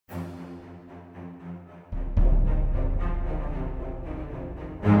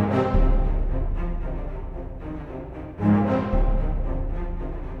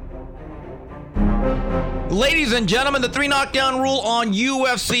Ladies and gentlemen, the 3 knockdown rule on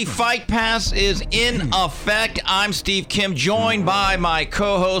UFC Fight Pass is in effect. I'm Steve Kim, joined by my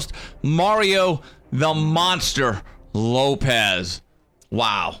co-host, Mario the Monster Lopez.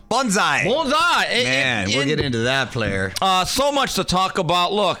 Wow. Bonsai. Man, we'll get into that, player. So much to talk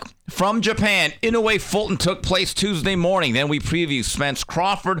about. Look, from Japan, Inoue Fulton took place Tuesday morning. Then we preview Spence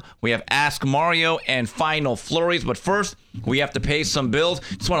Crawford. We have Ask Mario and Final Flurries. But first, we have to pay some bills.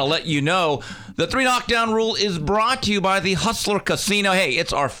 Just want to let you know, the 3 knockdown rule is brought to you by the Hustler Casino. Hey,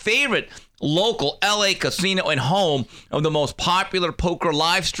 it's our favorite local LA casino and home of the most popular poker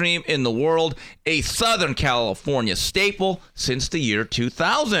live stream in the world, a Southern California staple since the year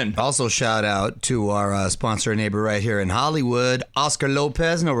 2000. Also, shout out to our sponsor neighbor right here in Hollywood, Oscar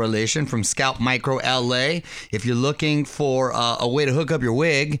Lopez, no relation, from Scalp Micro LA. If you're looking for a way to hook up your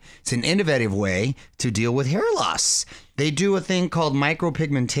wig, it's an innovative way to deal with hair loss. They do a thing called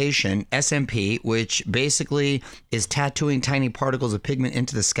micropigmentation, SMP, which basically is tattooing tiny particles of pigment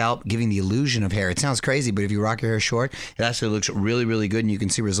into the scalp, giving the illusion of hair. It sounds crazy, but if you rock your hair short, it actually looks really, really good, and you can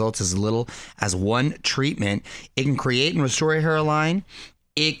see results as little as one treatment. It can create and restore a hairline.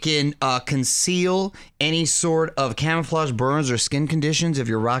 It can conceal any sort of camouflage burns or skin conditions if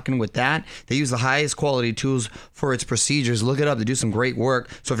you're rocking with that. They use the highest quality tools for its procedures. Look it up. They do some great work.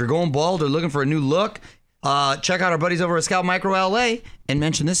 So if you're going bald or looking for a new look, check out our buddies over at Scout Micro LA and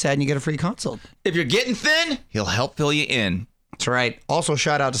mention this ad and you get a free consult. If you're getting thin, he'll help fill you in. That's right. Also,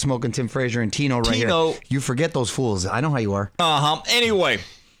 shout out to Smoking Tim Frazier and Tino right here. You forget those fools. I know how you are. Anyway,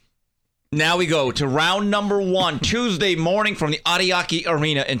 now we go to round number 1, Tuesday morning from the Ariake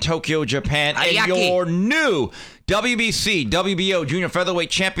Arena in Tokyo, Japan. And your new WBC, WBO Junior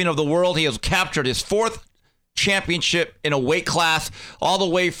Featherweight Champion of the World. He has captured his 4th championship in a weight class, all the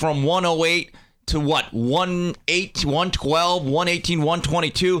way from 108 to 108, 112, 118,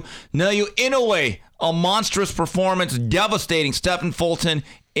 122. Naoya Inoue, a monstrous performance, devastating Stephen Fulton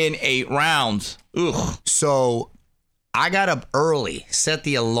in 8 rounds. Ugh. So I got up early, set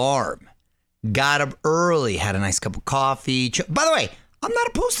the alarm, got up early, had a nice cup of coffee. By the way, I'm not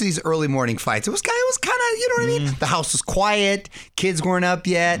opposed to these early morning fights. It was kind of, you know what I mean? The house was quiet. Kids weren't up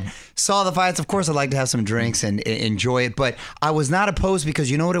yet. Saw the fights. Of course, I'd like to have some drinks and enjoy it. But I was not opposed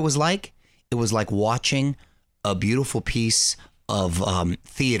because you know what it was like? It was like watching a beautiful piece of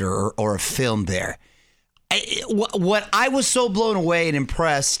theater or a film there. What I was so blown away and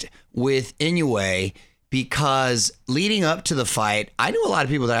impressed with Inoue, because leading up to the fight, I knew a lot of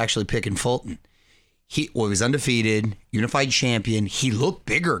people that are actually picking Fulton. He was undefeated, unified champion. He looked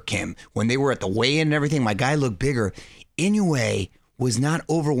bigger, Kim. When they were at the weigh-in and everything, my guy looked bigger. Inoue was not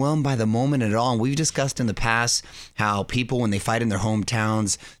overwhelmed by the moment at all. And we've discussed in the past how people, when they fight in their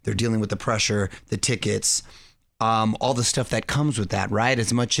hometowns, they're dealing with the pressure, the tickets, all the stuff that comes with that, right?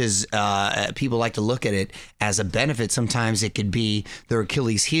 As much as people like to look at it as a benefit, sometimes it could be their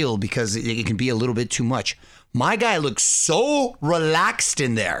Achilles heel because it can be a little bit too much. My guy looked so relaxed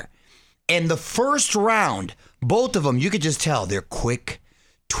in there. And the first round, both of them, you could just tell they're quick,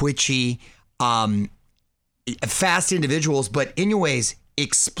 twitchy, fast individuals, but Inoue's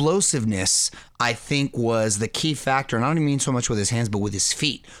explosiveness, I think, was the key factor. And I don't even mean so much with his hands, but with his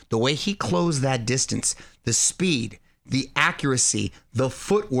feet. The way he closed that distance, the speed, the accuracy, the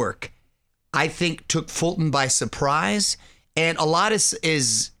footwork, I think took Fulton by surprise. And a lot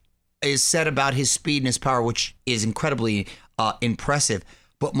is said about his speed and his power, which is incredibly impressive.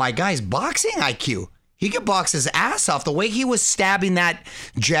 But my guy's boxing IQ, he could box his ass off. The way he was stabbing that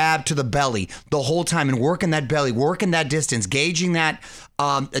jab to the belly the whole time and working that belly, working that distance, gauging that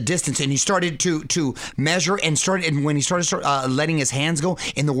distance. And he started to measure and when he started letting his hands go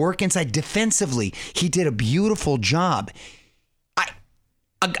in the work inside defensively, he did a beautiful job.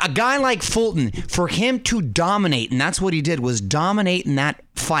 A guy like Fulton, for him to dominate, and that's what he did, was dominate in that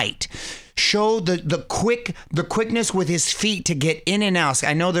fight. Show the quickness with his feet to get in and out.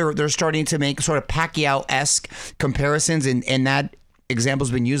 I know they're starting to make sort of Pacquiao-esque comparisons, and that example's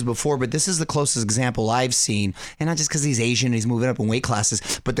been used before, but this is the closest example I've seen. And not just because he's Asian and he's moving up in weight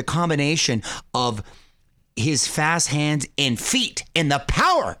classes, but the combination of his fast hands and feet and the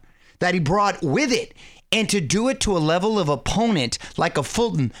power that he brought with it. And to do it to a level of opponent like a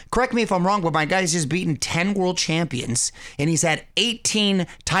Fulton, correct me if I'm wrong, but my guy's just beaten 10 world champions and he's had 18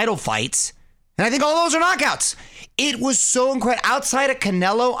 title fights. And I think all those are knockouts. It was so incredible. Outside of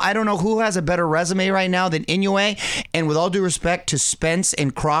Canelo, I don't know who has a better resume right now than Inoue. And with all due respect to Spence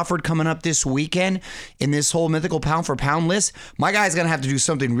and Crawford coming up this weekend in this whole mythical pound-for-pound list, my guy's going to have to do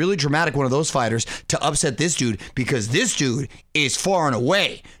something really dramatic, one of those fighters, to upset this dude, because this dude is far and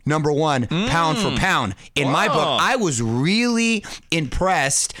away number one pound for pound. In my book, I was really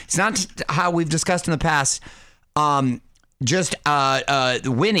impressed. It's not how we've discussed in the past. Just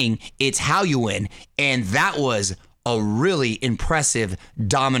winning, it's how you win. And that was a really impressive,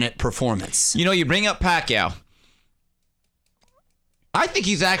 dominant performance. You know, you bring up Pacquiao. I think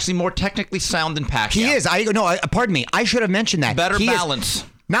he's actually more technically sound than Pacquiao. He is. Pardon me. I should have mentioned that. Better balance.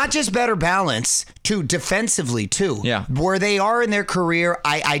 Not just better balance, too, defensively, too. Yeah. Where they are in their career,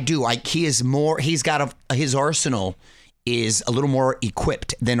 I do. He is more, he's got his arsenal is a little more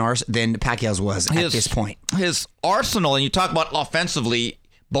equipped than Pacquiao's was at this point. His arsenal, and you talk about offensively,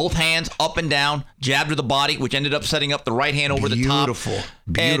 both hands up and down, jab to the body, which ended up setting up the right hand over the top. Beautiful.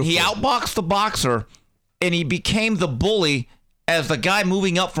 And he outboxed the boxer, and he became the bully as the guy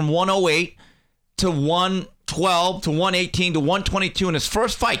moving up from 108 to 112 to 118 to 122 in his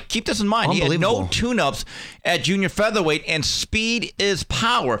first fight. Keep this in mind. He had no tune-ups at junior featherweight, and speed is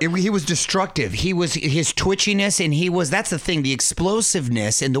power. He was destructive. His twitchiness, and that's the thing, the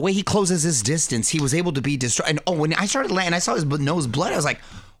explosiveness and the way he closes his distance. He was able to be destructive. And when I started landing, I saw his nose blood. I was like,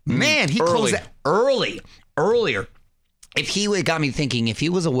 man, he closed it earlier. If he would got me thinking, if he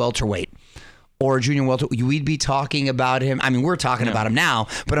was a welterweight or a junior welterweight, we'd be talking about him. I mean, we're talking about him now,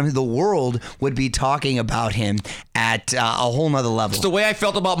 but I mean, the world would be talking about him at a whole nother level. It's the way I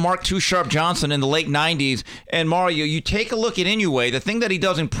felt about Mark Too Sharp Johnson in the late 90s. And Mario, you take a look at Inoue, the thing that he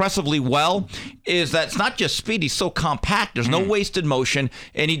does impressively well is that it's not just speed, he's so compact. There's no wasted motion,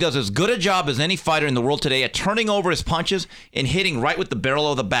 and he does as good a job as any fighter in the world today at turning over his punches and hitting right with the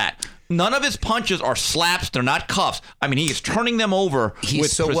barrel of the bat. None of his punches are slaps. They're not cuffs. I mean, he is turning them over with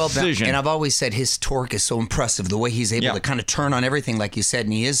so precision. And I've always said his torque is so impressive, the way he's able to kind of turn on everything, like you said,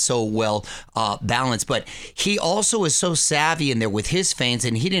 and he is so well balanced. But he also is so savvy in there with his feints,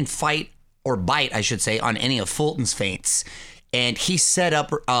 and he didn't fight or bite, I should say, on any of Fulton's feints. And he set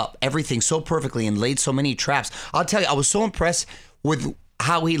up everything so perfectly and laid so many traps. I'll tell you, I was so impressed with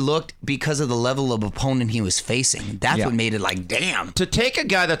how he looked because of the level of opponent he was facing. That's what made it like, damn. To take a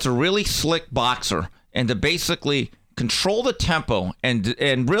guy that's a really slick boxer and to basically control the tempo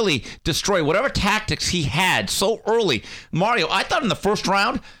and really destroy whatever tactics he had so early. Mario, I thought in the first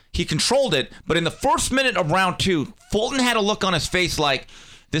round he controlled it, but in the first minute of round two, Fulton had a look on his face like,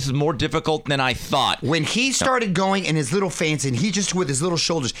 this is more difficult than I thought. When he started going in his little feints, and he just with his little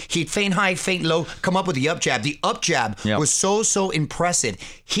shoulders, he'd feint high, feint low, come up with the up jab. The up jab was so impressive.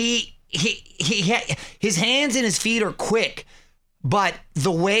 He had, his hands and his feet are quick, but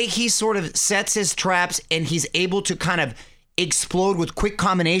the way he sort of sets his traps and he's able to kind of explode with quick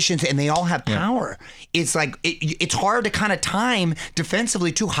combinations, and they all have power. It's like it's hard to kind of time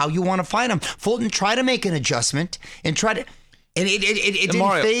defensively too how you want to fight him. Fulton tried to make an adjustment and tried to. And it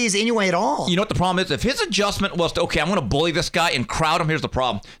didn't phase Inoue at all. You know what the problem is? If his adjustment was to, okay, I'm going to bully this guy and crowd him, here's the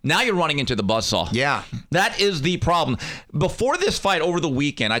problem. Now you're running into the buzzsaw. Yeah. That is the problem. Before this fight over the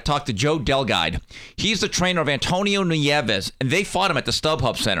weekend, I talked to Joe Delgado. He's the trainer of Antonio Nieves, and they fought him at the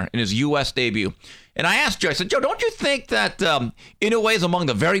StubHub Center in his U.S. debut. And I asked Joe, I said, Joe, don't you think that Inoue is among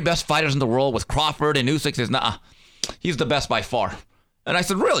the very best fighters in the world with Crawford and Usyk? He says, nah, he's the best by far. And I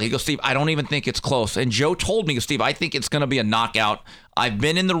said, really? He goes, Steve, I don't even think it's close. And Joe told me, Steve, I think it's going to be a knockout. I've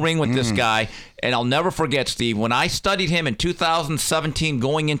been in the ring with this guy, and I'll never forget, Steve, when I studied him in 2017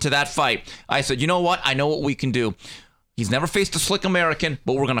 going into that fight, I said, you know what? I know what we can do. He's never faced a slick American,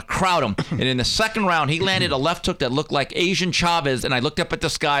 but we're going to crowd him. And in the second round, he landed a left hook that looked like Asian Chavez, and I looked up at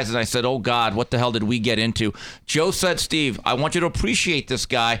the skies, and I said, oh, God, what the hell did we get into? Joe said, Steve, I want you to appreciate this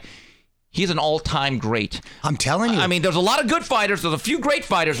guy. He's an all-time great. I'm telling you. I mean, there's a lot of good fighters. There's a few great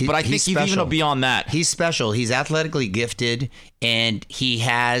fighters, but I think he's even beyond that. He's special. He's athletically gifted, and he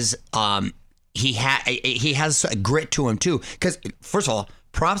has a grit to him too. Because first of all,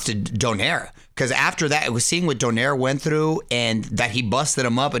 props to Donaire. Because after that, it was seeing what Donaire went through, and that he busted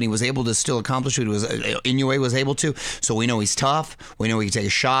him up, and he was able to still accomplish what Inoue was able to. So we know he's tough. We know he can take a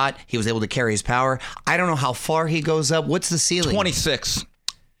shot. He was able to carry his power. I don't know how far he goes up. What's the ceiling? 26.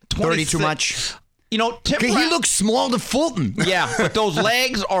 30 too much. You know, he looks small to Fulton. Yeah, but those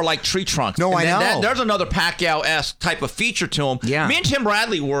legs are like tree trunks. No, I know. There's another Pacquiao-esque type of feature to him. Yeah. Me and Tim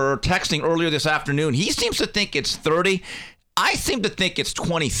Bradley were texting earlier this afternoon. He seems to think it's 30. I seem to think it's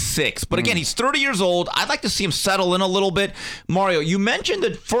 26. But again, he's 30 years old. I'd like to see him settle in a little bit. Mario, you mentioned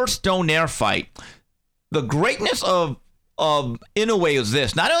the first Donaire fight. The greatness of of Inoue is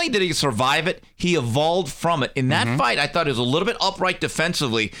this. Not only did he survive it, he evolved from it. In that fight, I thought he was a little bit upright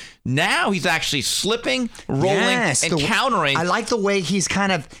defensively. Now he's actually slipping, rolling, and countering. I like the way he's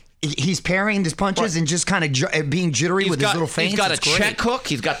kind of... He's parrying his punches and just kind of being jittery with his little feints. He's got a check hook.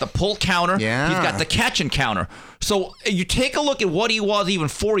 He's got the pull counter. Yeah. He's got the catch and counter. So you take a look at what he was even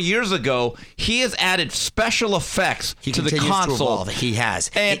 4 years ago. He has added special effects to the console. He has.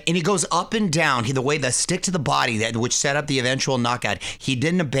 And he goes up and down. The way the stick to the body, which set up the eventual knockout, he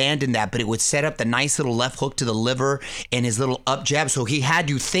didn't abandon that, but it would set up the nice little left hook to the liver and his little up jab. So he had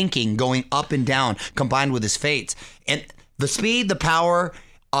you thinking, going up and down, combined with his feints. And the speed, the power...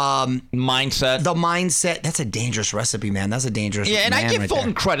 mindset. The mindset. That's a dangerous recipe, man. That's a dangerous and I give Fulton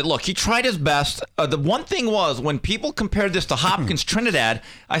there. credit. Look, he tried his best. The one thing was, when people compared this to Hopkins Trinidad,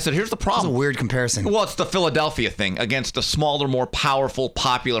 I said, here's the problem. That's a weird comparison. Well, it's the Philadelphia thing against a smaller, more powerful,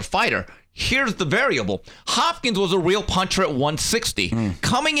 popular fighter. Here's the variable. Hopkins was a real puncher at 160.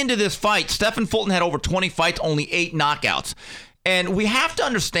 Coming into this fight, Stephen Fulton had over 20 fights, only 8 knockouts. And we have to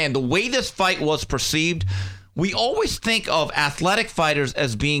understand the way this fight was perceived. We always think of athletic fighters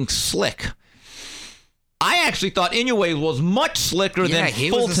as being slick. I actually thought Inoue was much slicker than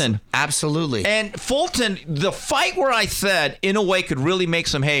Fulton. Absolutely. And Fulton, the fight where I said Inoue could really make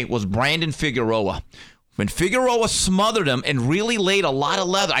some hay was Brandon Figueroa. When Figueroa smothered him and really laid a lot of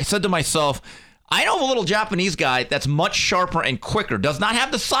leather, I said to myself, I know of a little Japanese guy that's much sharper and quicker. Does not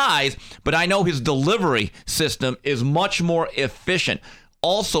have the size, but I know his delivery system is much more efficient.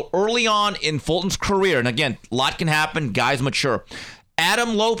 Also, early on in Fulton's career, and again, a lot can happen, guys mature.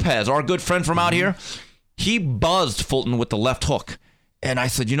 Adam Lopez, our good friend from out here, he buzzed Fulton with the left hook. And I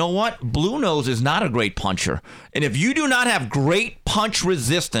said, you know what? Blue Nose is not a great puncher. And if you do not have great punch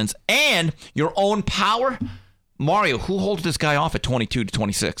resistance and your own power, Mario, who holds this guy off at 22 to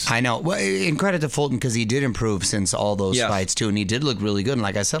 26? I know. Well, in credit to Fulton, because he did improve since all those fights, too. And he did look really good. And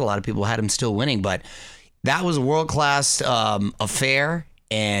like I said, a lot of people had him still winning. But that was a world-class affair.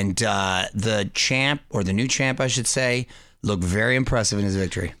 And the champ, or the new champ, I should say, looked very impressive in his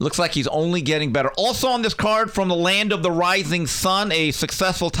victory. Looks like he's only getting better. Also on this card, from the land of the rising sun, a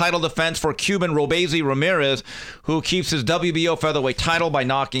successful title defense for Cuban Robezi Ramirez, who keeps his WBO featherweight title by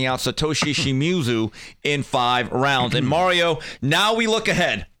knocking out Satoshi Shimizu in 5 rounds. And Mario, now we look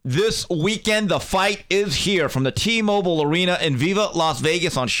ahead. This weekend, the fight is here from the T-Mobile Arena in Viva Las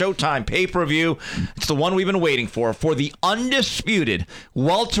Vegas on Showtime pay-per-view. It's the one we've been waiting for the undisputed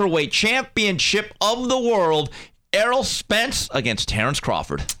welterweight championship of the world, Errol Spence against Terence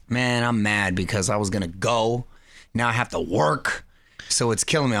Crawford. Man, I'm mad because I was going to go. Now I have to work. So it's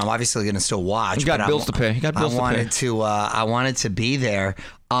killing me. I'm obviously going to still watch. You got bills to pay. I wanted to be there.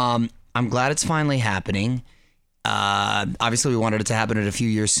 I'm glad it's finally happening. Obviously, we wanted it to happen a few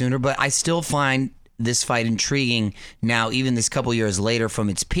years sooner, but I still find this fight intriguing now, even this couple years later from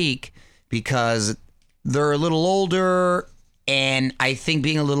its peak, because they're a little older, and I think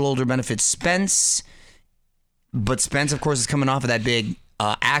being a little older benefits Spence. But Spence, of course, is coming off of that big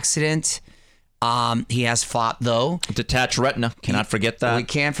accident. He has fought, though. Detached retina. Cannot forget that. We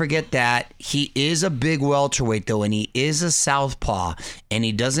can't forget that. He is a big welterweight, though, and he is a southpaw, and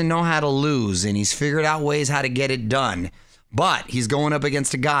he doesn't know how to lose, and he's figured out ways how to get it done. But he's going up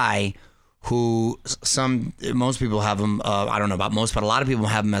against a guy who most people have him, I don't know about most, but a lot of people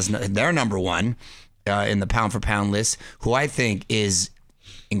have him as their number one in the pound-for-pound list, who I think is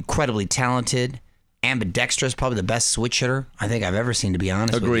incredibly talented, ambidextrous, probably the best switch hitter I think I've ever seen, to be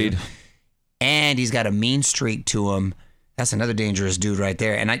honest with you. Agreed. And he's got a mean streak to him. That's another dangerous dude right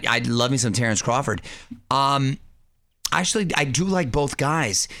there. And I love me some Terence Crawford. Actually, I do like both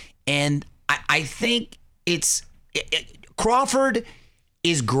guys. And I think Crawford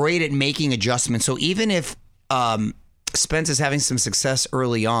is great at making adjustments. So even if Spence is having some success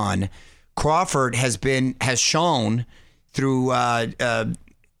early on, Crawford has shown through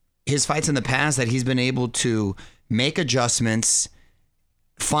his fights in the past that he's been able to make adjustments,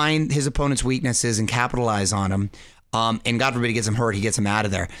 find his opponent's weaknesses, and capitalize on them. And God forbid he gets him hurt, he gets him out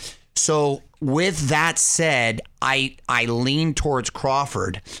of there. So with that said, I lean towards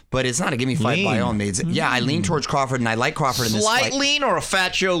Crawford, but it's not a gimme fight by all means. Yeah, I lean towards Crawford, and I like Crawford in this fight. Slight lean or a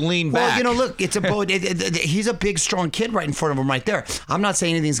Fat Joe lean back? Well, look, it's he's a big, strong kid right in front of him right there. I'm not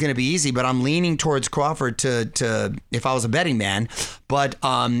saying anything's going to be easy, but I'm leaning towards Crawford to if I was a betting man. But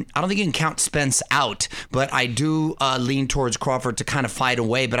I don't think you can count Spence out, but I do lean towards Crawford to kind of fight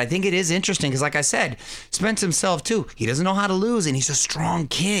away. But I think it is interesting because, like I said, Spence himself, too, he doesn't know how to lose, and he's a strong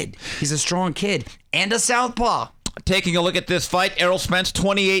kid. He's a strong kid and a southpaw. Taking a look at this fight, Errol Spence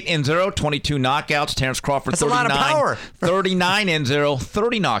 28-0, 22 knockouts. Terence Crawford 39, a lot of power. 39-0,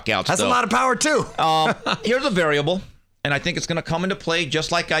 30 knockouts. That's a lot of power too. Here's a variable. and I think it's going to come into play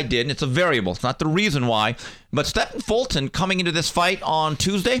just like I did, and it's a variable. It's not the reason why. But Stephen Fulton, coming into this fight on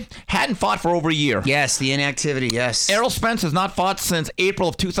Tuesday, hadn't fought for over a year. Yes, the inactivity, yes. Errol Spence has not fought since April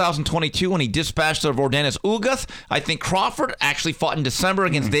of 2022 when he dispatched of Vordanis Ugas. I think Crawford actually fought in December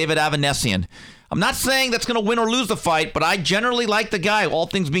against David Avanesian. I'm not saying that's going to win or lose the fight, but I generally like the guy, all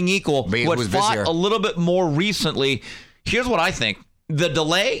things being equal, who has fought a little bit more recently. Here's what I think. The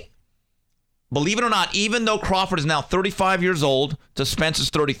delay, believe it or not, even though Crawford is now 35 years old, to Spence is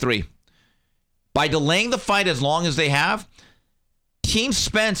 33. By delaying the fight as long as they have, Team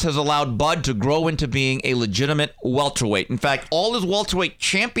Spence has allowed Bud to grow into being a legitimate welterweight. In fact, all his welterweight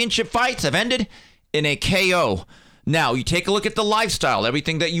championship fights have ended in a KO. Now, you take a look at the lifestyle,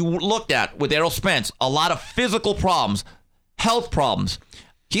 everything that you looked at with Errol Spence, a lot of physical problems, health problems.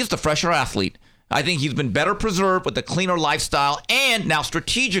 He's the fresher athlete. I think he's been better preserved with the cleaner lifestyle, and now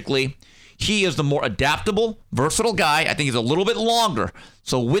strategically, he is the more adaptable, versatile guy. I think he's a little bit longer.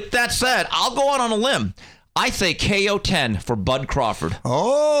 So with that said, I'll go out on a limb. I say KO 10 for Bud Crawford.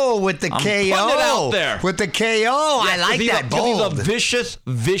 Oh, with the KO. Putting it out there. With the KO. I like that. Bold. He's a vicious,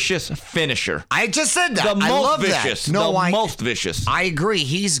 vicious finisher. I just said that. The most I love vicious. That. No, most vicious. I agree.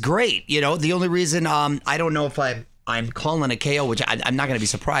 He's great. You know, the only reason I don't know if I'm calling a KO, which I'm not going to be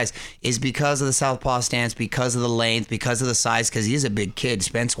surprised, is because of the southpaw stance, because of the length, because of the size, because he is a big kid.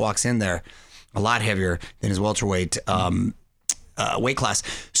 Spence walks in there a lot heavier than his welterweight weight class.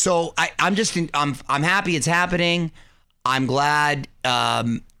 So I'm happy it's happening. I'm glad that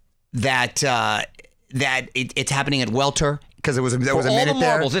it's happening at welter, because there was a minute all the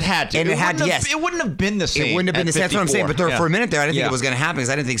marbles, there. It had to. And it wouldn't have been the same. It wouldn't have been the same. That's what I'm saying. But for a minute there, I didn't think it was going to happen, because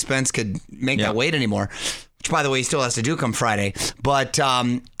I didn't think Spence could make that weight anymore. Which, by the way, he still has to do come Friday. But,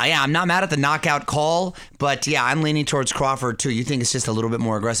 I'm not mad at the knockout call. But, yeah, I'm leaning towards Crawford, too. You think it's just a little bit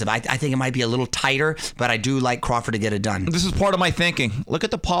more aggressive. I think it might be a little tighter, but I do like Crawford to get it done. This is part of my thinking. Look at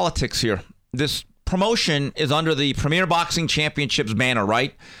the politics here. This promotion is under the Premier Boxing Championships banner,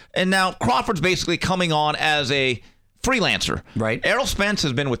 right? And now Crawford's basically coming on as a freelancer. Right. Errol Spence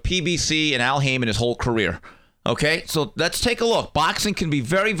has been with PBC and Al Heyman his whole career. Okay, so let's take a look. Boxing can be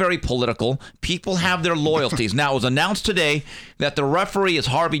very, very political. People have their loyalties. Now, it was announced today that the referee is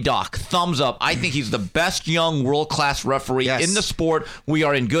Harvey Dock. Thumbs up. I think he's the best young world-class referee in the sport. We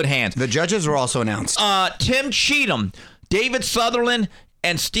are in good hands. The judges were also announced. Tim Cheatham, David Sutherland,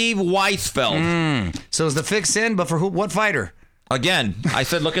 and Steve Weisfeld. So is the fix in, but for who? What fighter? Again, I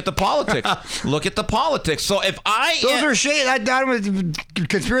said, look at the politics. Look at the politics. So if those are shade. I don't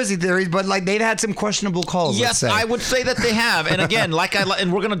conspiracy theories, but like they've had some questionable calls. Yes, I would say that they have. And again,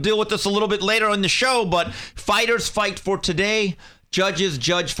 and we're going to deal with this a little bit later in the show. But fighters fight for today. Judges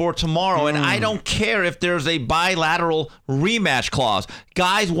judge for tomorrow, and I don't care if there's a bilateral rematch clause.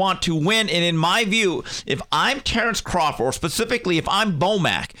 Guys want to win, and in my view, if I'm Terence Crawford, or specifically if I'm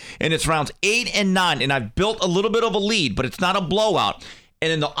Bomac, and it's rounds 8 and 9, and I've built a little bit of a lead, but it's not a blowout,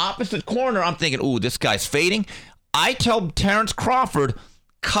 and in the opposite corner, I'm thinking, ooh, this guy's fading, I tell Terence Crawford,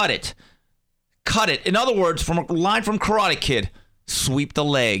 cut it. Cut it. In other words, from a line from Karate Kid, sweep the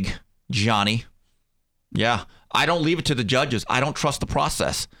leg, Johnny. Yeah. I don't leave it to the judges. I don't trust the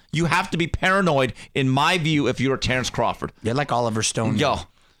process. You have to be paranoid, in my view, if you're Terence Crawford. You're like Oliver Stone. Yo,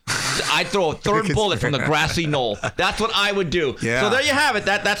 I'd throw a third bullet from the grassy knoll. That's what I would do. Yeah. So there you have it.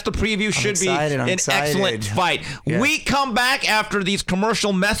 That's the preview. Should be an excellent fight. Yeah. We come back after these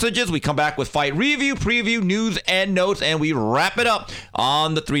commercial messages. We come back with fight review, preview, news, and notes, and we wrap it up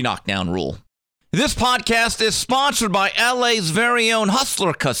on the 3 knockdown rule. This podcast is sponsored by LA's very own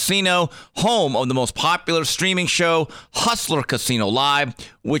Hustler Casino, home of the most popular streaming show, Hustler Casino Live,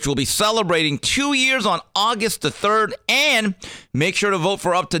 which will be celebrating 2 years on August the 3rd. And make sure to vote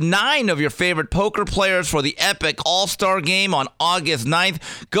for up to 9 of your favorite poker players for the epic All-Star Game on August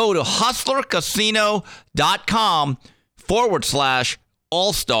 9th. Go to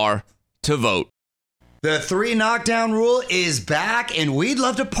hustlercasino.com/All-Star to vote. The 3 knockdown rule is back, and we'd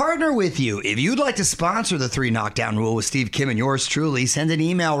love to partner with you. If you'd like to sponsor the 3 knockdown rule with Steve Kim and yours truly, send an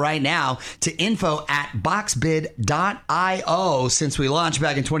email right now to info@boxbid.io. Since we launched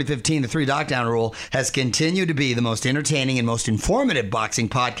back in 2015, the 3 knockdown rule has continued to be the most entertaining and most informative boxing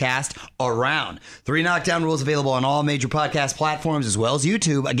podcast around. 3 knockdown rules available on all major podcast platforms as well as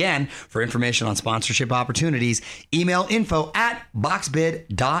YouTube. Again, for information on sponsorship opportunities, email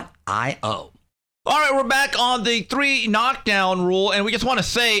info@boxbid.io. All right, we're back on the 3 knockdown rule, and we just want to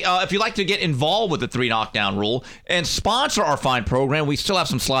say, if you'd like to get involved with the 3 knockdown rule and sponsor our fine program, we still have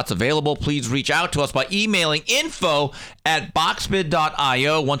some slots available. Please reach out to us by emailing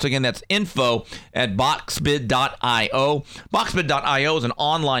info@boxbid.io. Once again, that's info@boxbid.io. Boxbid.io is an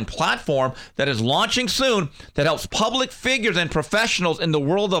online platform that is launching soon that helps public figures and professionals in the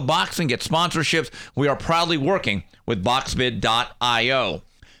world of boxing get sponsorships. We are proudly working with boxbid.io.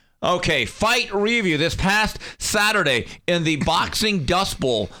 Okay, fight review this past Saturday in the Boxing Dust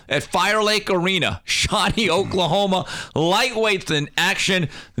Bowl at Fire Lake Arena, Shawnee, Oklahoma. Lightweights in action.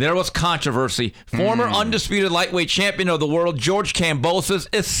 There was controversy. Former undisputed lightweight champion of the world, George Kambosos,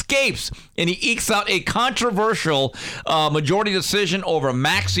 escapes, and he ekes out a controversial majority decision over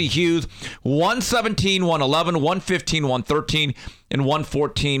Maxie Hughes, 117-111, 115-113, and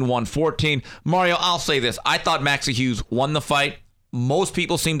 114-114. Mario, I'll say this. I thought Maxie Hughes won the fight. Most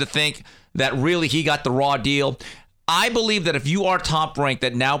people seem to think that really he got the raw deal. I believe that if you are Top Rank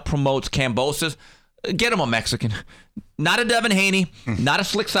that now promotes Kambosos, get him a Mexican. Not a Devin Haney, not a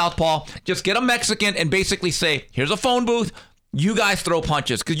slick southpaw. Just get a Mexican and basically say, here's a phone booth. You guys throw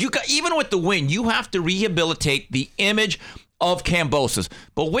punches. Because even with the win, you have to rehabilitate the image of Kambosos.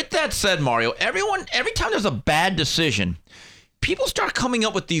 But with that said, Mario, every time there's a bad decision, people start coming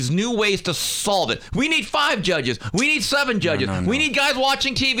up with these new ways to solve it. We need 5 judges. We need 7 judges. No. We need guys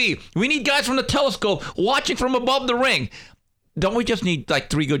watching TV. We need guys from the telescope watching from above the ring. Don't we just need like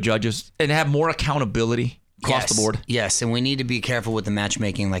 3 good judges and have more accountability across the board? Yes, and we need to be careful with the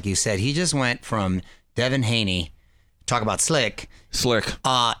matchmaking, like you said. He just went from Devin Haney, talk about slick,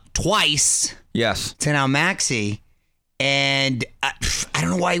 twice, yes, to now Maxie. And I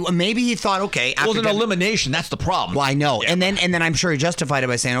don't know why. Maybe he thought, okay, it was an elimination. That's the problem. Well, I know, yeah. and then I'm sure he justified it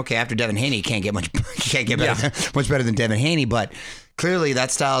by saying, okay, after Devin Haney, he can't get much better than Devin Haney. But clearly,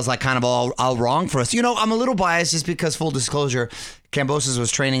 that style is like kind of all wrong for us. You know, I'm a little biased just because, full disclosure, Kambosos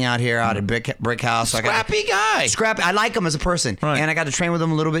was training out at Brick House. Scrappy guy. Scrappy. I like him as a person, right. And I got to train with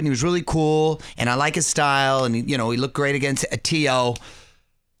him a little bit, and he was really cool, and I like his style, and he looked great against a T.O.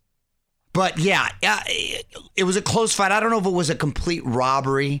 But yeah, it was a close fight. I don't know if it was a complete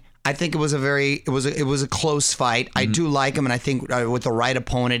robbery. I think it was a close fight. I do like him, and I think with the right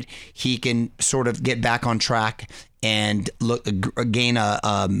opponent, he can sort of get back on track and gain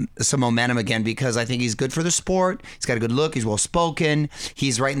some momentum again, because I think he's good for the sport. He's got a good look. He's well spoken.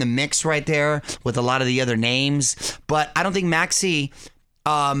 He's right in the mix right there with a lot of the other names. But I don't think Maxie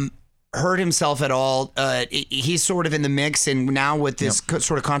hurt himself at all. He's sort of in the mix, and now with this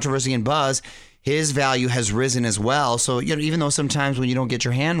sort of controversy and buzz, his value has risen as well. So, even though sometimes when you don't get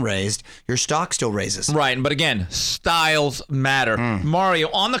your hand raised, your stock still raises. Right, but again, styles matter. Mario,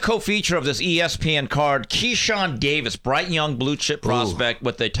 on the co-feature of this ESPN card, Keyshawn Davis, bright young blue chip prospect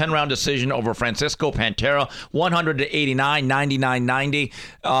with a 10-round decision over Francisco Pantera, 100-89, 99-90,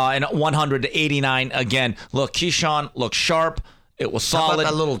 and 100-89 again. Look, Keyshawn looks sharp. It was solid. How about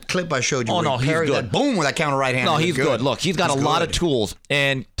that little clip I showed you? Oh, no, he's good. Boom, with that counter right hand. No, he's good. Look, he's got a lot of tools,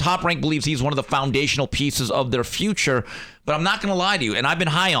 and Top Rank believes he's one of the foundational pieces of their future, but I'm not going to lie to you, and I've been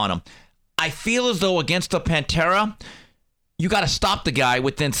high on him. I feel as though against the Pantera, you got to stop the guy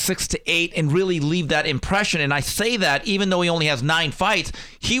within 6 to 8 and really leave that impression, and I say that even though he only has 9 fights,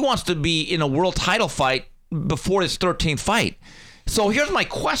 he wants to be in a world title fight before his 13th fight. So here's my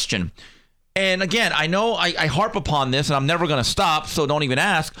question. And again, I know I harp upon this, and I'm never going to stop, so don't even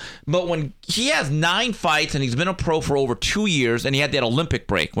ask. But when he has 9 fights, and he's been a pro for over 2 years, and he had that Olympic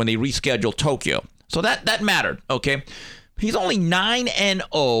break when they rescheduled Tokyo. So that mattered, okay? He's only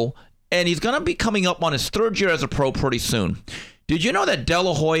 9-0, and he's going to be coming up on his 3rd year as a pro pretty soon. Did you know that De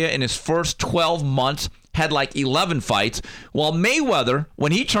La Hoya in his first 12 months had like 11 fights, while Mayweather,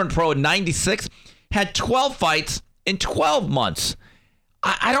 when he turned pro in 96, had 12 fights in 12 months?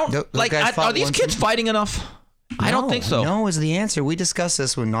 I don't are these kids fighting enough? I don't think so. No is the answer. We discussed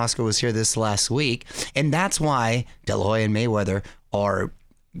this when Oscar was here this last week, and that's why De La Hoya and Mayweather are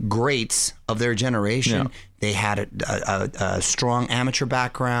greats of their generation. Yeah. They had a strong amateur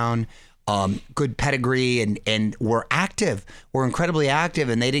background, good pedigree, and were active. Were incredibly active,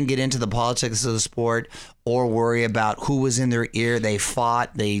 and they didn't get into the politics of the sport or worry about who was in their ear. They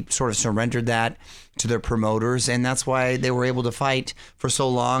fought. They sort of surrendered that to their promoters, and that's why they were able to fight for so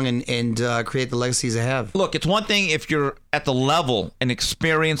long and create the legacies they have. Look, it's one thing if you're at the level and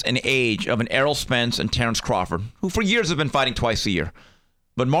experience and age of an Errol Spence and Terence Crawford, who for years have been fighting twice a year.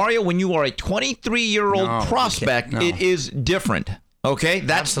 But Mario, when you are a 23-year-old prospect, it is different. Okay,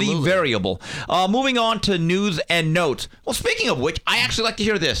 that's the variable. Moving on to news and notes. Well, speaking of which, I actually like to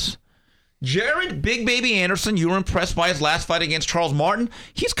hear this. Jared Big Baby Anderson, you were impressed by his last fight against Charles Martin.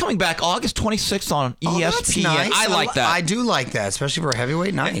 He's coming back August 26th on ESPN. That's nice. I like that. I do like that, especially for a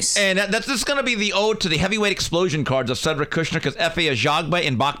heavyweight. Nice. And that's just going to be the ode to the heavyweight explosion cards of Cedric Kushner, because Efe Ajagba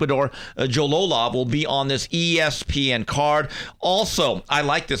and Bakbador Jololov will be on this ESPN card. Also, I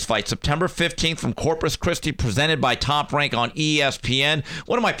like this fight. September 15th from Corpus Christi, presented by Top Rank on ESPN.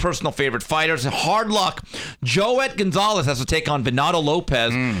 One of my personal favorite fighters. Hard luck. Joet Gonzalez has to take on Venado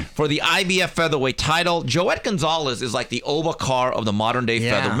Lopez for the IBF featherweight title. Joet Gonzalez is like the Obakar of the modern day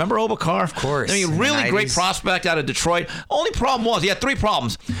feather. Remember Obakar? Of course. I mean, really great prospect out of Detroit. Only problem was he had 3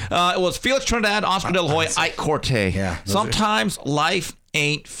 problems. It was Felix Trinidad, Oscar De La Hoya, Ike Corte. Yeah, sometimes life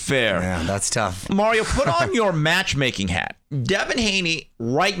ain't fair. Yeah, that's tough. Mario, put on your matchmaking hat. Devin Haney,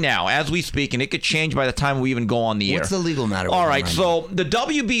 right now, as we speak, and it could change by the time we even go on the air. What's the legal matter? All right, so the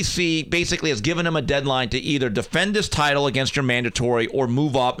WBC basically has given him a deadline to either defend his title against your mandatory or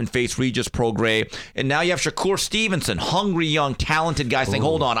move up and face Regis Prograis. And now you have Shakur Stevenson, hungry, young, talented guy saying,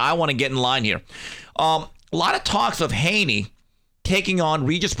 hold on, I want to get in line here. A lot of talks of Haney taking on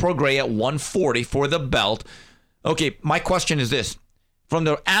Regis Prograis at 140 for the belt. Okay, my question is this. From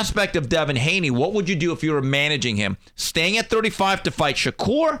the aspect of Devin Haney, what would you do if you were managing him? Staying at 35 to fight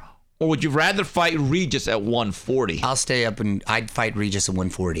Shakur, or would you rather fight Regis at 140? I'll stay up and I'd fight Regis at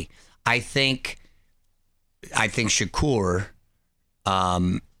 140. I think Shakur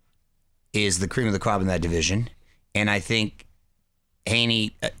is the cream of the crop in that division, and I think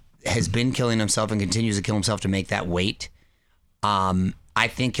Haney has been killing himself and continues to kill himself to make that weight. I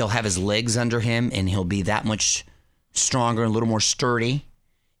think he'll have his legs under him, and he'll be that much stronger and a little more sturdy.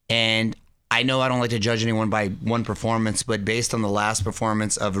 And I know I don't like to judge anyone by one performance, but based on the last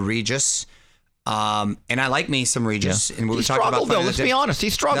performance of Regis, and I like me some Regis, and we talked about though. Let's be honest, he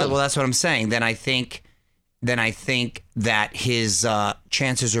struggled. Well, that's what I'm saying. Then I think that his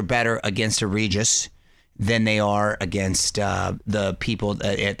chances are better against a Regis than they are against the people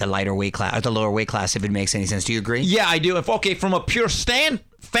at the lighter weight class, at the lower weight class. If it makes any sense, do you agree? Yeah, I do. From a pure fan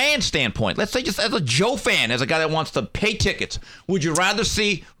standpoint, let's say just as a Joe fan, as a guy that wants to pay tickets, would you rather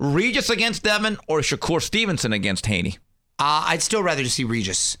see Regis against Devin or Shakur Stevenson against Haney? I'd still rather see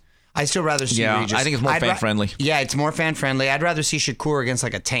Regis. I'd still rather see Regis. I think it's more fan-friendly. Yeah, it's more fan-friendly. I'd rather see Shakur against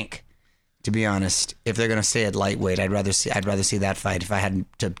like a Tank, to be honest. If they're going to stay at lightweight, I'd rather see that fight if I had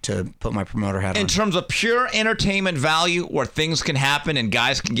to put my promoter hat on. In terms of pure entertainment value, where things can happen and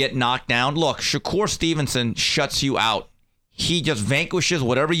guys can get knocked down, look, Shakur Stevenson shuts you out. He just vanquishes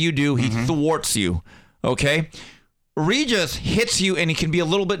whatever you do. He thwarts you, okay? Regis hits you, and he can be a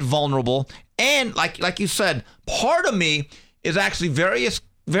little bit vulnerable. And like you said, part of me is actually very,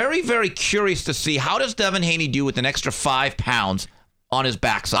 very curious to see how does Devin Haney do with an extra 5 pounds on his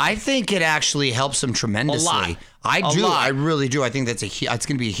backside. I think it actually helps him tremendously. A lot. I really do. I think it's going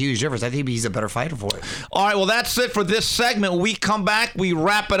to be a huge difference. I think he's a better fighter for it. All right, well, that's it for this segment. When we come back, we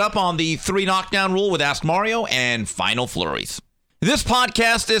wrap it up on the 3 knockdown rule with Ask Mario and Final Flurries. This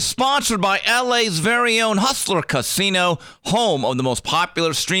podcast is sponsored by LA's very own Hustler Casino, home of the most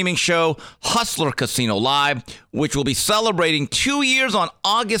popular streaming show, Hustler Casino Live, which will be celebrating 2 years on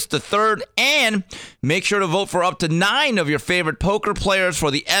August the 3rd. And make sure to vote for up to 9 of your favorite poker players for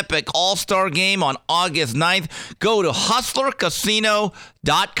the epic All-Star Game on August 9th. Go to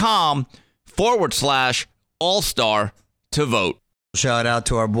hustlercasino.com/All-Star to vote. Shout out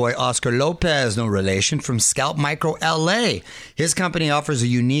to our boy Oscar Lopez, no relation, from Scalp Micro LA. His company offers a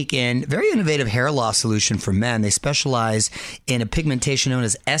unique and very innovative hair loss solution for men. They specialize in a pigmentation known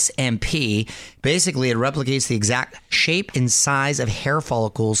as SMP. Basically, it replicates the exact shape and size of hair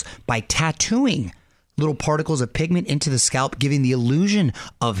follicles by tattooing little particles of pigment into the scalp, giving the illusion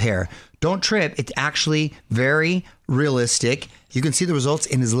of hair. Don't trip. It's actually very realistic. You can see the results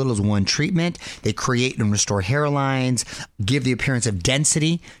in as little as 1 treatment. They create and restore hairlines, give the appearance of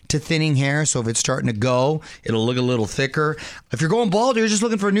density to thinning hair. So if it's starting to go, it'll look a little thicker. If you're going bald or you're just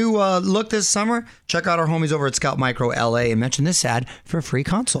looking for a new look this summer, check out our homies over at Scalp Micro LA and mention this ad for a free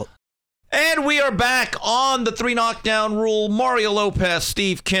consult. And we are back on the 3 knockdown rule. Mario Lopez,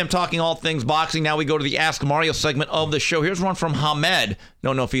 Steve Kim, talking all things boxing. Now we go to the Ask Mario segment of the show. Here's one from Hamed.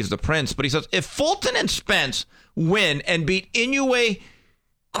 Don't know if he's the prince, but he says, if Fulton and Spence win and beat Inoue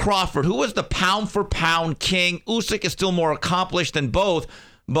Crawford, who was the pound-for-pound king, Usyk is still more accomplished than both,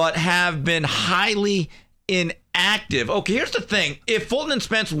 but have been highly inactive. Okay, here's the thing. If Fulton and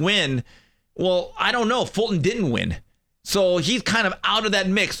Spence win, well, I don't know. Fulton didn't win. So he's kind of out of that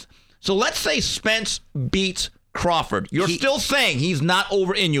mix. So let's say Spence beats Crawford. You're still saying he's not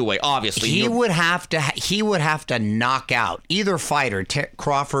over Inoue, obviously. He would have to knock out either fighter,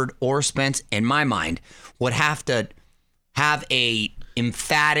 Crawford or Spence, in my mind, would have to have a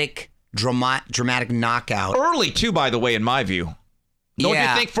emphatic dramatic knockout. Early, too, by the way, in my view. Don't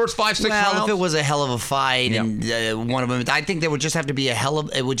you think first 5-6 rounds? Well, if it was a hell of a fight and one of them, I think there would just have to be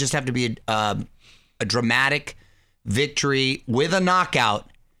a dramatic victory with a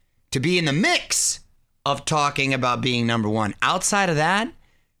knockout to be in the mix of talking about being number one. Outside of that,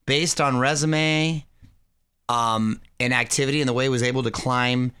 based on resume and activity and the way he was able to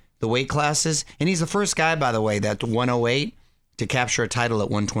climb the weight classes, and he's the first guy, by the way, that 108 to capture a title at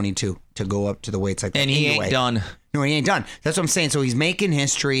 122 to go up to the weights like that. And he ain't done. No, he ain't done. That's what I'm saying. So he's making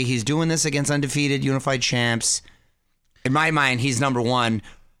history. He's doing this against undefeated unified champs. In my mind, he's number one,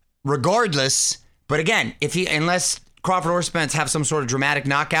 regardless. But again, unless Crawford or Spence have some sort of dramatic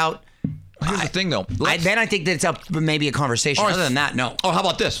knockout. Here's the thing, though. Then I think that it's up maybe a conversation. Other than that, no. Oh, how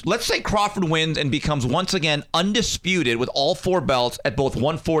about this? Let's say Crawford wins and becomes once again undisputed with all 4 belts at both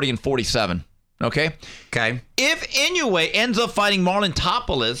 140 and 47. Okay? Okay. If Inoue ends up fighting Marlon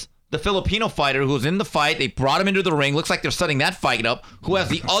Topolas, the Filipino fighter who was in the fight, they brought him into the ring. Looks like they're setting that fight up. Who has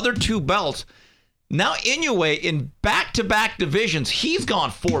the other 2 belts? Now Inoue in back-to-back divisions, he's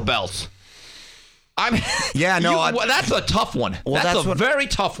gone 4 belts. That's a tough one. Well, that's a very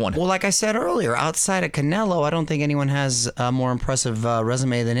tough one. Well, like I said earlier, outside of Canelo, I don't think anyone has a more impressive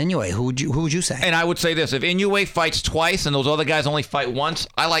resume than Inoue. Who would you say? And I would say this: if Inoue fights twice and those other guys only fight once,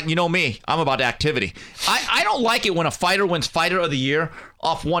 me. I'm about activity. I don't like it when a fighter wins Fighter of the Year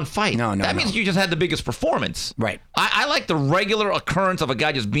off one fight. No. That means you just had the biggest performance. Right. I like the regular occurrence of a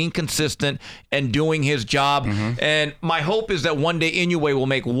guy just being consistent and doing his job. Mm-hmm. And my hope is that one day Inoue will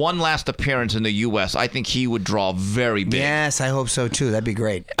make one last appearance in the U.S. I think he would draw very big. Yes, I hope so too. That'd be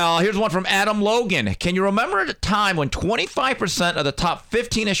great. Here's one from Adam Logan. Can you remember a time when 25% of the top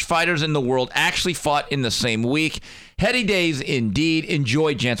 15-ish fighters in the world actually fought in the same week? Heady days indeed.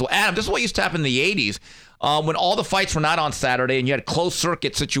 Enjoy, gents. Well, Adam, this is what used to happen in the 80s. When all the fights were not on Saturday and you had closed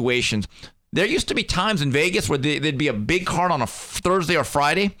circuit situations, there used to be times in Vegas where there'd be a big card on a Thursday or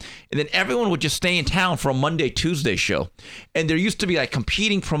Friday, and then everyone would just stay in town for a Monday, Tuesday show. And there used to be like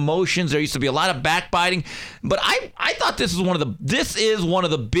competing promotions. There used to be a lot of backbiting. But I thought this is one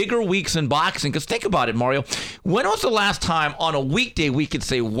of the bigger weeks in boxing. Because think about it, Mario. When was the last time on a weekday we could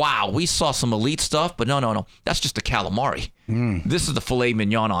say, wow, we saw some elite stuff? But no. That's just the calamari. This is the filet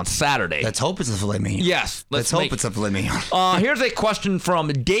mignon on Saturday. Let's hope it's the filet mignon. Yes. Let's hope it's a filet mignon. Here's a question from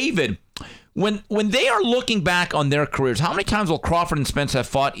David. When they are looking back on their careers, how many times will Crawford and Spence have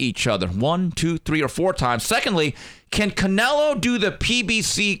fought each other? 1, 2, 3, or 4 times? Secondly, can Canelo do the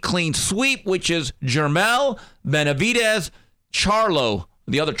PBC clean sweep, which is Jermell, Benavidez, Charlo,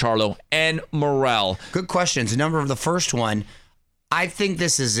 the other Charlo, and Morrell? Good questions. The first one, I think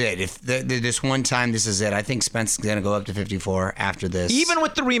this is it. If this one time, this is it. I think Spence is going to go up to 54 after this. Even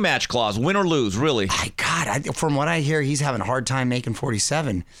with the rematch clause, win or lose, really. From what I hear, he's having a hard time making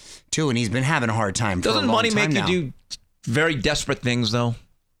 47, too, and he's been having a hard time for a long time now. Doesn't money make you do very desperate things, though?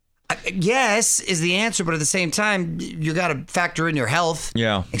 Yes, is the answer, but at the same time, you got to factor in your health.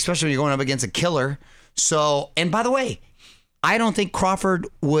 Yeah. Especially when you're going up against a killer. So, and by the way, I don't think Crawford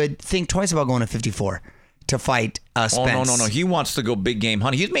would think twice about going to 54. To fight Spence. Oh, no. He wants to go big game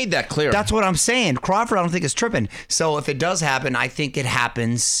hunting. He's made that clear. That's what I'm saying. Crawford, I don't think is tripping. So if it does happen, I think it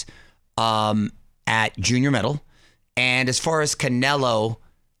happens at junior medal. And as far as Canelo,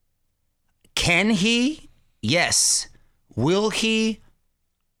 can he? Yes. Will he?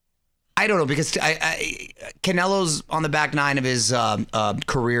 I don't know, because Canelo's on the back nine of his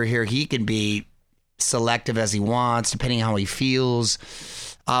career here. He can be selective as he wants, depending on how he feels.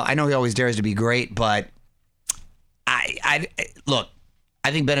 I know he always dares to be great, but look,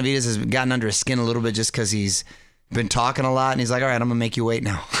 I think Benavidez has gotten under his skin a little bit just because he's been talking a lot, and he's like, all right, I'm going to make you wait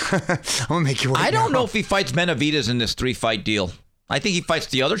now. I don't know if he fights Benavidez in this 3-fight deal. I think he fights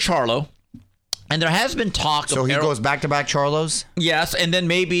the other Charlo, and there has been talk So he goes back-to-back Charlos? Yes, and then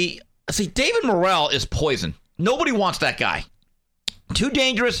maybe... See, David Morrell is poison. Nobody wants that guy. Too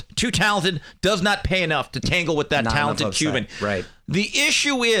dangerous, too talented, does not pay enough to tangle with that talented Cuban. Right. The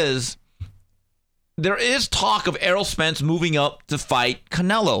issue is... There is talk of Errol Spence moving up to fight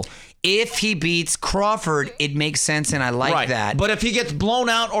Canelo. If he beats Crawford, it makes sense, and I like that. But if he gets blown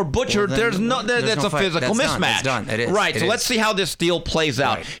out or butchered, that's a physical mismatch. That's done. It is. Right. So let's see how this deal plays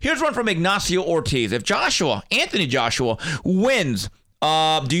out. Right. Here's one from Ignacio Ortiz. If Anthony Joshua, wins,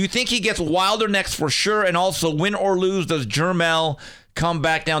 do you think he gets Wilder next for sure? And also, win or lose, does Jermell come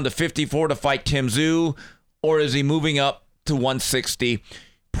back down to 54 to fight Tim Tszyu? Or is he moving up to 160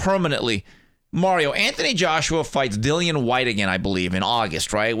 permanently? Mario, Anthony Joshua fights Dillian White again, I believe, in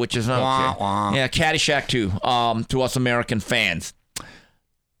August, right? Which is yeah, Caddyshack 2 to us American fans.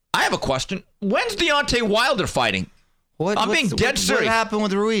 I have a question. When's Deontay Wilder fighting? I'm being dead serious. What happened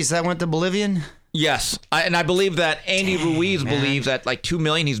with Ruiz? That went to Bolivian? Yes, I believe that Andy Ruiz believes that like $2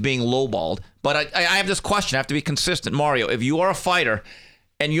 million he's being lowballed. But I have this question. I have to be consistent. Mario, if you are a fighter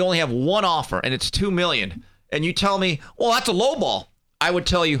and you only have one offer and it's $2 million, and you tell me, well, that's a lowball, I would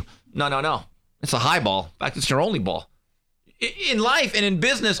tell you, no. It's a high ball. In fact, it's your only ball. In life and in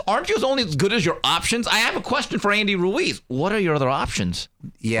business, aren't you only as good as your options? I have a question for Andy Ruiz. What are your other options?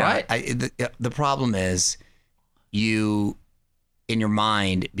 Yeah, right? The problem is you, in your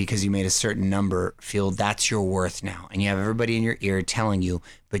mind, because you made a certain number, feel that's your worth now. And you have everybody in your ear telling you,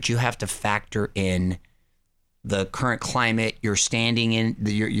 but you have to factor in the current climate, your standing in,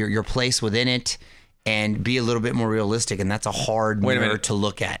 your place within it, and be a little bit more realistic. And that's a hard mirror to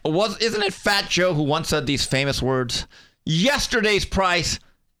look at. Isn't it Fat Joe who once said these famous words? Yesterday's price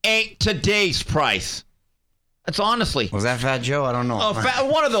ain't today's price. That's honestly. Was that Fat Joe? I don't know.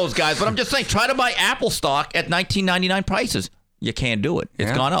 One of those guys. But I'm just saying, try to buy Apple stock at $19.99 prices. You can't do it.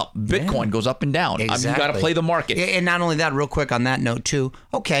 It's gone up. Bitcoin goes up and down. Exactly. You got to play the market. And not only that, real quick on that note too.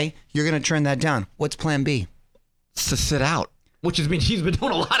 Okay, you're going to turn that down. What's plan B? To sit out. Which has been, he's been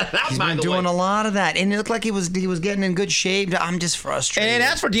doing a lot of that. He's been doing a lot of that, and it looked like he was getting in good shape. I'm just frustrated. And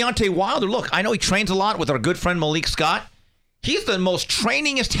as for Deontay Wilder, look, I know he trains a lot with our good friend Malik Scott. He's the most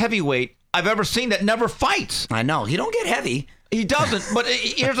trainingest heavyweight I've ever seen that never fights. I know he don't get heavy. He doesn't. But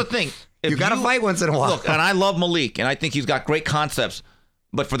here's the thing: you got to fight once in a while. Look, and I love Malik, and I think he's got great concepts.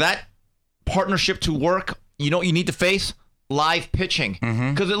 But for that partnership to work, you know what you need to face? Live pitching,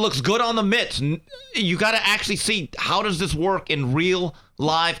 because it looks good on the mitts. You got to actually see how does this work in real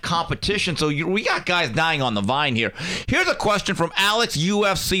live competition. So we got guys dying on the vine here. Here's a question from Alex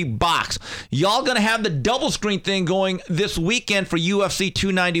UFC Box. Y'all gonna have the double screen thing going this weekend for UFC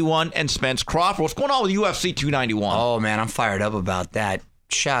 291 and Spence Crawford? What's going on with UFC 291? Oh man, I'm fired up about that.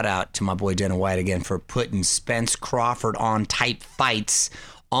 Shout out to my boy Dana White again for putting Spence Crawford on type fights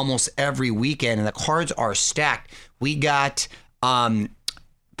almost every weekend, and the cards are stacked. We got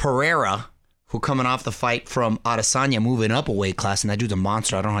Pereira, who coming off the fight from Adesanya, moving up a weight class, and that dude's a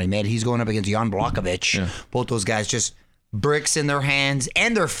monster. I don't know how he made it. He's going up against Jan Blachowicz. Yeah. Both those guys just bricks in their hands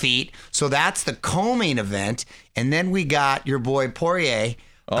and their feet. So that's the co-main event. And then we got your boy Poirier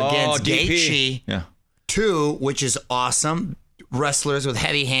against Gaethje 2, which is awesome. Wrestlers with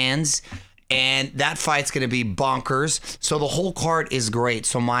heavy hands. And that fight's going to be bonkers. So the whole card is great.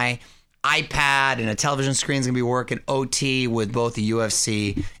 So my iPad and a television screen is going to be working OT with both the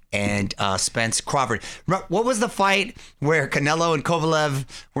UFC and Spence Crawford. Remember, what was the fight where Canelo and Kovalev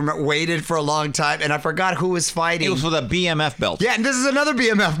waited for a long time, and I forgot who was fighting? It was for the BMF belt. Yeah, and this is another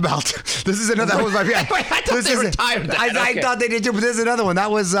BMF belt. This is another. That was my. I thought they retired that. I thought they did too, but this is another one.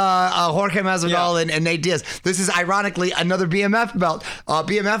 That was Jorge Masvidal and Nate Diaz. This is ironically another BMF belt.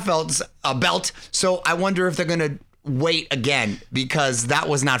 BMF belt's a belt. So I wonder if they're gonna wait again, because that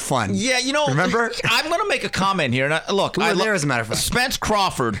was not fun. Yeah, remember? I'm going to make a comment here. Look, we were there as a matter of fact. Spence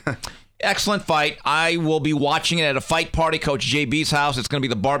Crawford, excellent fight. I will be watching it at a fight party, Coach JB's house. It's going to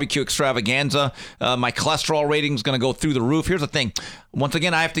be the barbecue extravaganza. My cholesterol rating is going to go through the roof. Here's the thing. Once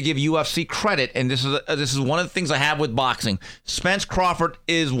again, I have to give UFC credit, and this is one of the things I have with boxing. Spence Crawford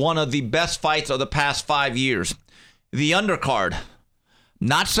is one of the best fights of the past 5 years. The undercard.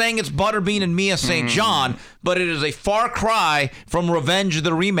 Not saying it's Butterbean and Mia St. John, but it is a far cry from Revenge of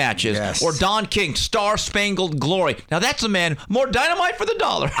the Rematches or Don King, Star Spangled Glory. Now that's a man, more dynamite for the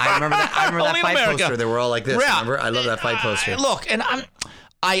dollar. I remember that fight poster. They were all like this. Yeah. Remember? I love that fight poster. Look, and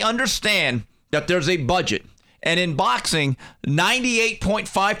I understand that there's a budget. And in boxing,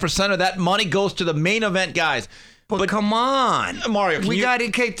 98.5% of that money goes to the main event guys. But come on, Mario,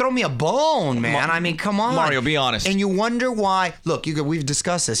 throw me a bone, man. I mean, come on, Mario. Be honest. And you wonder why? Look, we've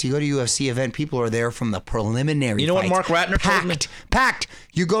discussed this. You go to a UFC event, people are there from the preliminary. You know fights. what Mark Ratner told me? Packed.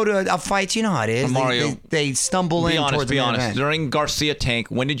 You go to a fight, you know how it is. Mario, they stumble in towards the main event. During Garcia Tank,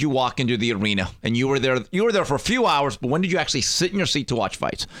 when did you walk into the arena? And you were there. You were there for a few hours, but when did you actually sit in your seat to watch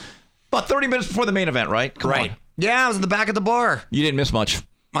fights? About 30 minutes before the main event, right? Come on. Yeah, I was in the back of the bar. You didn't miss much.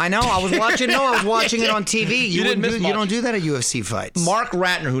 I know. I was watching. I was watching it on TV. You don't do that at UFC fights. Mark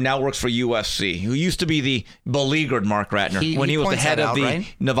Ratner, who now works for UFC, who used to be the beleaguered Mark Ratner when he was the head of the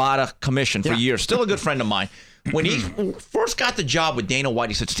Nevada Commission for years, still a good friend of mine. When he first got the job with Dana White,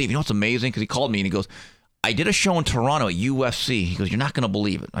 he said, "Steve, you know what's amazing?" Because he called me and he goes, "I did a show in Toronto at UFC." He goes, "You're not going to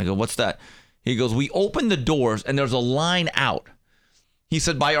believe it." I go, "What's that?" He goes, "We opened the doors and there's a line out." He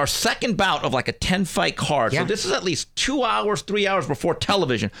said, by our second bout of like a 10-fight card, so this is at least 2 hours, 3 hours before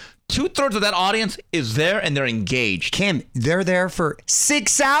television, 2/3 of that audience is there and they're engaged. Kim, they're there for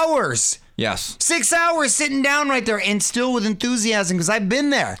 6 hours. Yes. 6 hours sitting down right there and still with enthusiasm because I've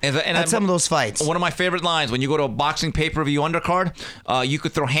been there at some of those fights. One of my favorite lines, when you go to a boxing pay-per-view undercard, you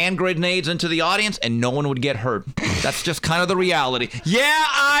could throw hand grenades into the audience and no one would get hurt. That's just kind of the reality. Yeah,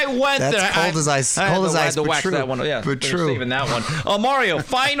 I went there. That's cold as ice. Cold as ice, but true. That one. Yeah, but true. Saving that one. Mario,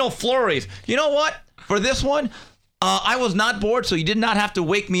 final flurries. You know what? For this one, I was not bored, so you did not have to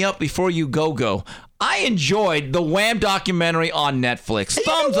wake me up before you go. I enjoyed the Wham documentary on Netflix.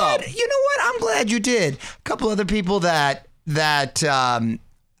 Thumbs up. You know what? I'm glad you did. A couple other people that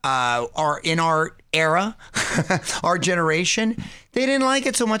are in our era, our generation, they didn't like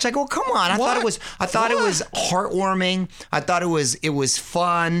it so much. I go, come on. I thought it was heartwarming. I thought it was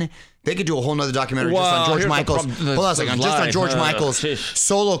fun. They could do a whole nother documentary just on George Michael's. Hold on a second. Just on George Michael's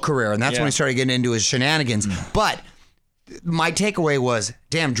solo career, and that's when he started getting into his shenanigans. But my takeaway was,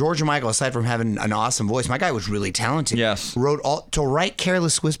 damn, George Michael, aside from having an awesome voice, my guy was really talented. Yes. To write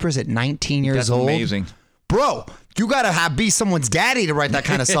Careless Whispers at 19 years old. That's amazing. Bro, you got to be someone's daddy to write that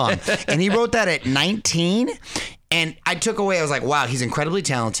kind of song. And he wrote that at 19. And I took away, I was like, wow, he's incredibly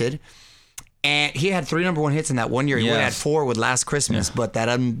talented. And he had 3 number 1 hits in that one year. He would have had 4 with Last Christmas, but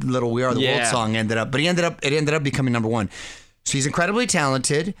that little We Are the World song ended up becoming number 1. So he's incredibly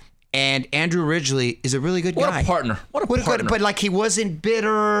talented. And Andrew Ridgeley is a really good guy. What a partner. But like, he wasn't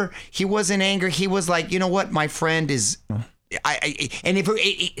bitter. He wasn't angry. He was like, you know what? My friend is...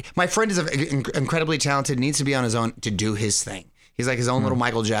 my friend is incredibly talented, needs to be on his own to do his thing. He's like his own little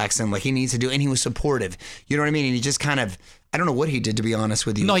Michael Jackson. Like, he needs to do... And he was supportive. You know what I mean? And he just kind of... I don't know what he did, to be honest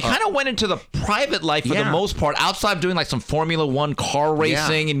with you. No, he kind of went into the private life for the most part, outside of doing like some Formula One car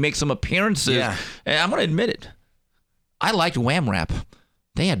racing and make some appearances. Yeah. And I'm going to admit it. I liked Wham Rap.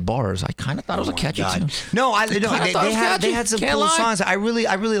 They had bars. I kind of thought it was a catchy tune. No, they had some cool songs. I really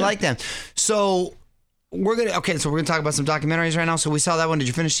like them. So we're gonna talk about some documentaries right now. So we saw that one. Did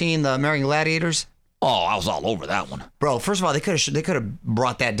you finish seeing the American Gladiators? Oh, I was all over that one, bro. First of all, they could have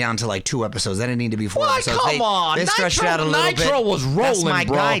brought that down to like 2 episodes. That didn't need to be 4 episodes. Come on, they stretched it out a little bit. Nitro was rolling, That's my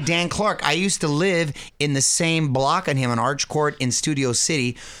bro. guy, Dan Clark. I used to live in the same block on him on Arch Court in Studio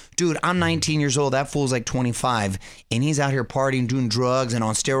City. Dude, I'm 19 years old. That fool's like 25, and he's out here partying, doing drugs, and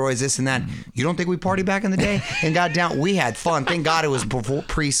on steroids, this and that. You don't think we partied back in the day and got down? We had fun. Thank God it was before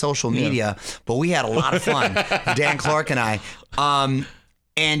pre-social media, but we had a lot of fun. Dan Clark and I.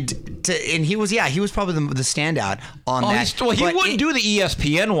 And he was probably the standout on that. He wouldn't do the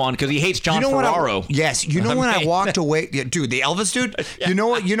ESPN one because he hates John Ferraro. Yes, when I walked away, dude, the Elvis dude. You know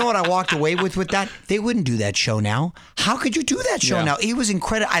what I walked away with that? They wouldn't do that show now. How could you do that show now? It was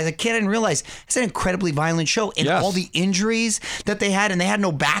incredible. As a kid, I didn't realize it's an incredibly violent show, and all the injuries that they had, and they had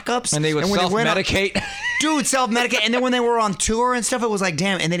no backups, and they would self-medicate. Dude, self-medicate. And then when they were on tour and stuff, it was like,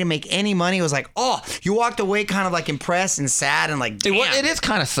 damn, and they didn't make any money. It was like, oh, you walked away kind of like impressed and sad and like, damn. It is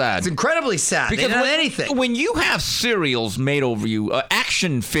kind of sad. It's incredibly sad. Because they didn't have anything. When you have cereals made over you,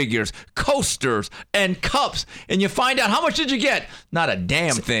 action figures, coasters, and cups, and you find out, how much did you get? Not a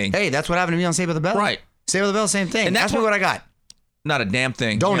damn thing. Hey, that's what happened to me on Save by the Bell. Right. Save by the Bell, same thing. And that's what I got. Not a damn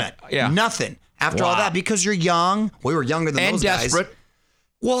thing. Donut. Yeah. Nothing. After all that, because you're young. We were younger than those guys. And desperate.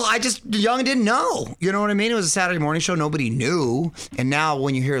 Well, I just young didn't know. You know what I mean? It was a Saturday morning show. Nobody knew. And now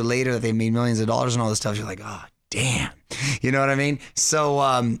when you hear later that they made millions of dollars and all this stuff, you're like, oh, damn. You know what I mean? So,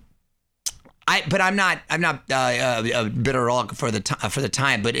 but I'm not bitter at all for the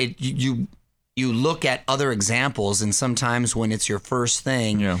time. But you look at other examples, and sometimes when it's your first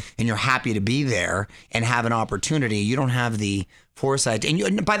thing and you're happy to be there and have an opportunity, you don't have the foresight.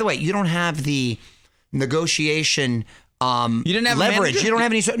 And by the way, you don't have the negotiation. You didn't have leverage. You don't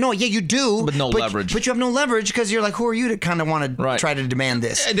have any. No, yeah, you do, but leverage. But you have no leverage because you're like, who are you to kind of want to try to demand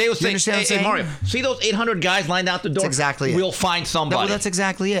this? They would say, hey, Mario, see those 800 guys lined out the door? That's exactly it. We'll find somebody. That's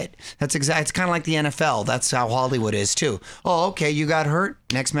exactly it. It's kind of like the NFL. That's how Hollywood is too. Oh, okay, you got hurt.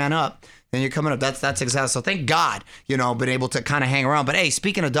 Next man up. Then you're coming up. That's exactly. So thank God, been able to kind of hang around. But hey,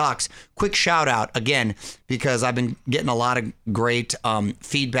 speaking of docs, quick shout out again, because I've been getting a lot of great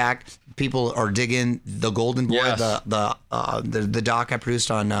feedback. People are digging The Golden Boy, the doc I produced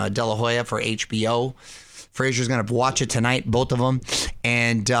on De La Hoya for HBO. Fraser's going to watch it tonight, both of them.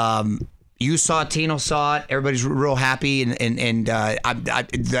 And you saw it, Tino saw it. Everybody's real happy. And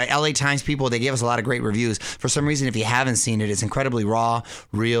the LA Times people, they gave us a lot of great reviews. For some reason, if you haven't seen it, it's incredibly raw,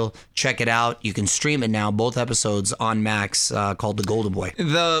 real. Check it out. You can stream it now, both episodes on Max, called The Golden Boy.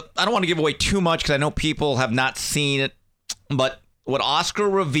 I don't want to give away too much because I know people have not seen it, but what Oscar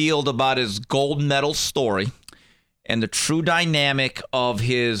revealed about his gold medal story and the true dynamic of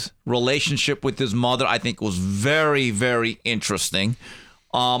his relationship with his mother, I think was very, very interesting.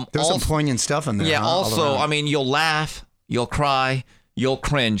 There's some poignant stuff in there. Yeah, also, I mean, you'll laugh, you'll cry, you'll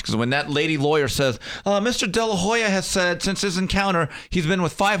cringe. Because when that lady lawyer says, Mr. De La Hoya has said since his encounter, he's been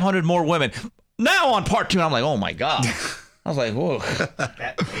with 500 more women. Now on part 2, I'm like, oh, my God. I was like, whoa.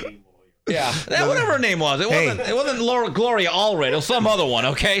 That lady lawyer. Yeah, whatever her name was. It wasn't Laura Gloria Allred. It was some other one,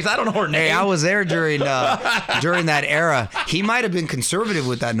 okay? So I don't know her name. Hey, I was there during that era. He might have been conservative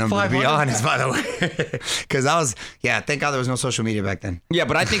with that number, 500? To be honest, by the way. Because thank God there was no social media back then. Yeah,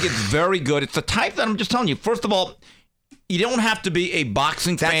 but I think it's very good. It's the type that I'm just telling you. First of all, you don't have to be a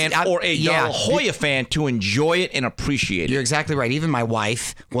boxing fan or a De La Hoya fan to enjoy it and appreciate it. You're exactly right. Even my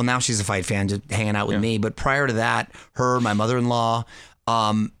wife, well, now she's a fight fan, just hanging out with me. But prior to that, my mother-in-law,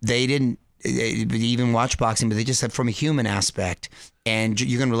 they didn't even watch boxing, but they just said from a human aspect, and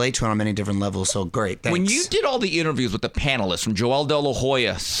you can relate to it on many different levels. So great, thanks. When you did all the interviews with the panelists from Joel De La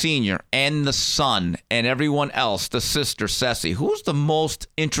Hoya Sr. and the son and everyone else, the sister Ceci, who's the most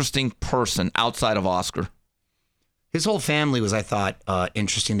interesting person outside of Oscar? His whole family was, I thought,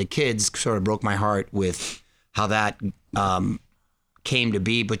 interesting. The kids sort of broke my heart with how that came to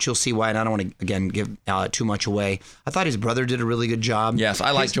be, but you'll see why, and I don't want to, again, give too much away. I thought his brother did a really good job. Yes,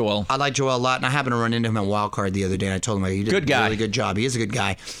 I like Joel. I like Joel a lot, and I happened to run into him at Wild Card the other day, and I told him he did a really good job. He is a good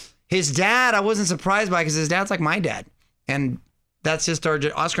guy. His dad, I wasn't surprised by, because his dad's like my dad, and that's just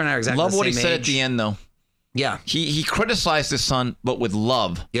Oscar and I are exactly the same age. Love what he said at the end, though. Yeah. He criticized his son, but with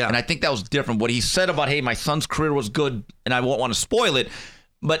love. Yeah. And I think that was different. What he said about, hey, my son's career was good, and I won't want to spoil it,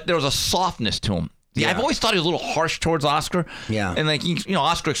 but there was a softness to him. Yeah, I've always thought he was a little harsh towards Oscar. Yeah. And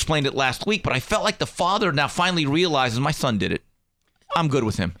Oscar explained it last week, but I felt like the father now finally realizes my son did it. I'm good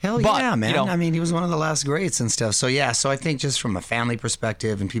with him. Hell yeah, man. I mean, he was one of the last greats and stuff. So I think just from a family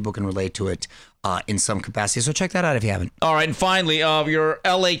perspective, and people can relate to it in some capacity. So check that out if you haven't. All right, and finally, your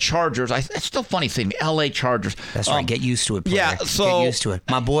L.A. Chargers. It's still funny saying L.A. Chargers. That's right. Get used to it, player. Yeah, so get used to it.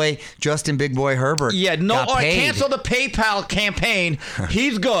 My boy, Justin Big Boy Herbert. Yeah, cancel the PayPal campaign.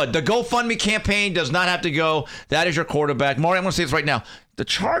 He's good. The GoFundMe campaign does not have to go. That is your quarterback. Maury, I'm going to say this right now. The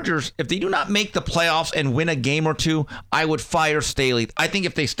Chargers, if they do not make the playoffs and win a game or two, I would fire Staley. I think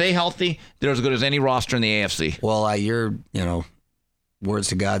if they stay healthy, they're as good as any roster in the AFC. Well, you're, words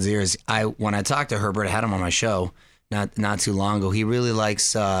to God's ears. When I talked to Herbert, I had him on my show not too long ago. He really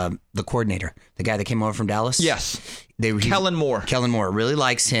likes the coordinator, the guy that came over from Dallas. Yes. Kellen Moore. Kellen Moore really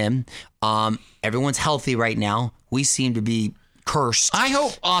likes him. Everyone's healthy right now. We seem to be cursed. I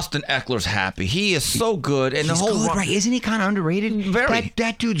hope Austin Eckler's happy. He is so good. And he's good, right? Isn't he kind of underrated? Very.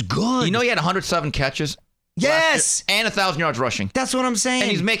 That dude's good. He had 107 catches. Yes. And 1,000 yards rushing. That's what I'm saying.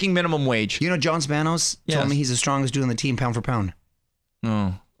 And he's making minimum wage. John Spanos told me he's the strongest dude on the team, pound for pound.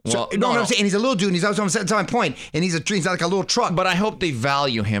 Oh. Well, no, I'm saying, and he's a little dude, and that's my point. And he's like a little truck. But I hope they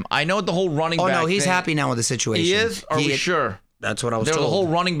value him. I know the whole running back. Oh no, he's thing. happy now with the situation. He is? Are we sure? That's what I was told. There was a whole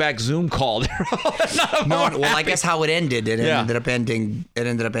running back Zoom call. I guess how it ended. It ended up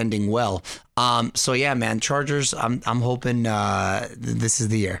ending well. So yeah, man, Chargers. I'm hoping this is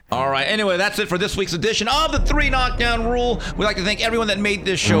the year. All right. Anyway, that's it for this week's edition of the 3 Knockdown Rule. We'd like to thank everyone that made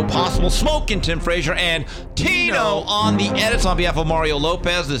this show possible. Smoke and Tim Frazier and Tino on the edits. On behalf of Mario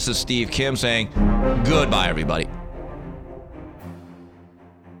Lopez, this is Steve Kim saying goodbye, everybody.